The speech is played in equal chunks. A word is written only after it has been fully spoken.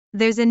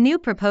There's a new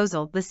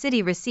proposal the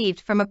city received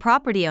from a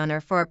property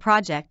owner for a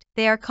project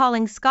they are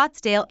calling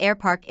Scottsdale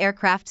Airpark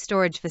Aircraft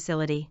Storage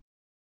Facility.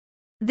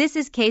 This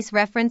is case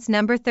reference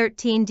number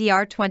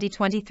 13-DR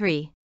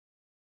 2023.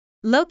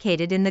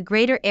 Located in the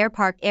greater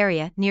Airpark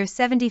area near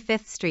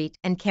 75th Street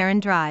and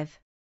Karen Drive.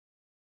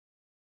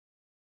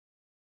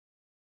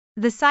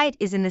 The site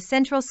is in the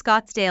central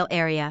Scottsdale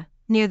area,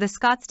 near the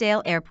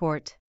Scottsdale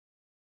Airport.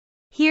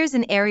 Here's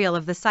an aerial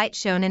of the site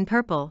shown in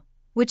purple,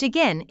 which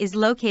again is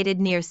located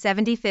near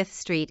 75th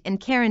Street and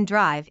Karen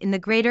Drive in the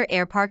greater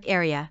Airpark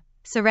area,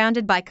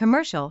 surrounded by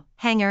commercial,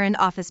 hangar and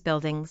office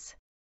buildings.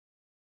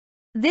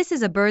 This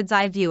is a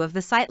bird's-eye view of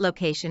the site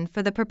location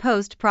for the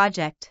proposed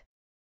project.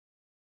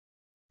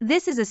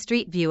 This is a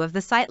street view of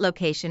the site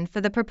location for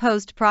the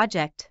proposed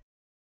project.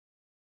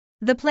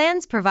 The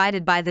plans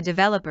provided by the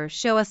developer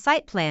show a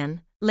site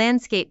plan,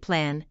 landscape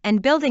plan,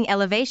 and building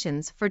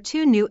elevations for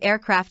 2 new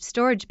aircraft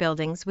storage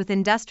buildings with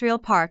industrial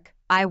park,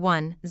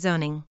 I-1,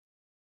 zoning.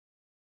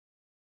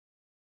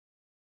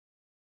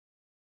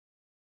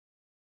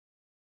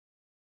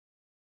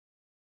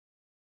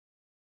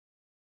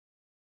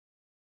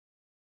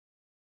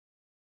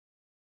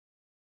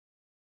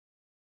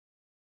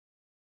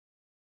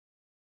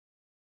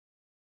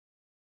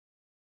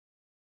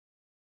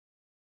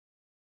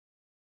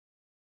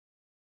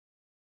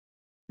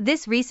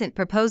 This recent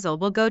proposal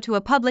will go to a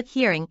public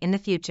hearing in the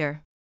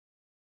future.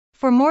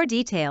 For more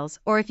details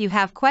or if you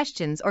have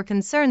questions or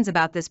concerns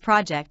about this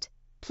project,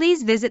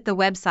 please visit the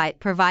website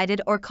provided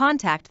or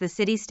contact the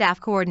city staff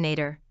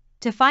coordinator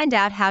to find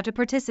out how to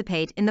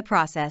participate in the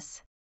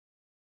process.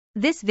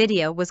 This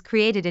video was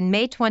created in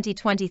May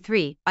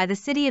 2023 by the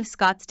City of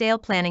Scottsdale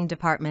Planning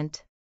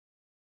Department.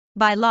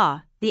 By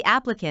law, the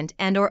applicant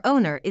and/or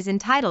owner is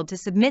entitled to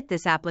submit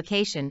this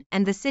application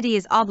and the city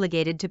is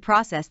obligated to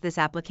process this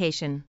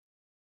application.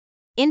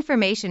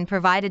 Information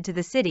provided to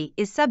the city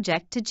is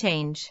subject to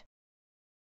change.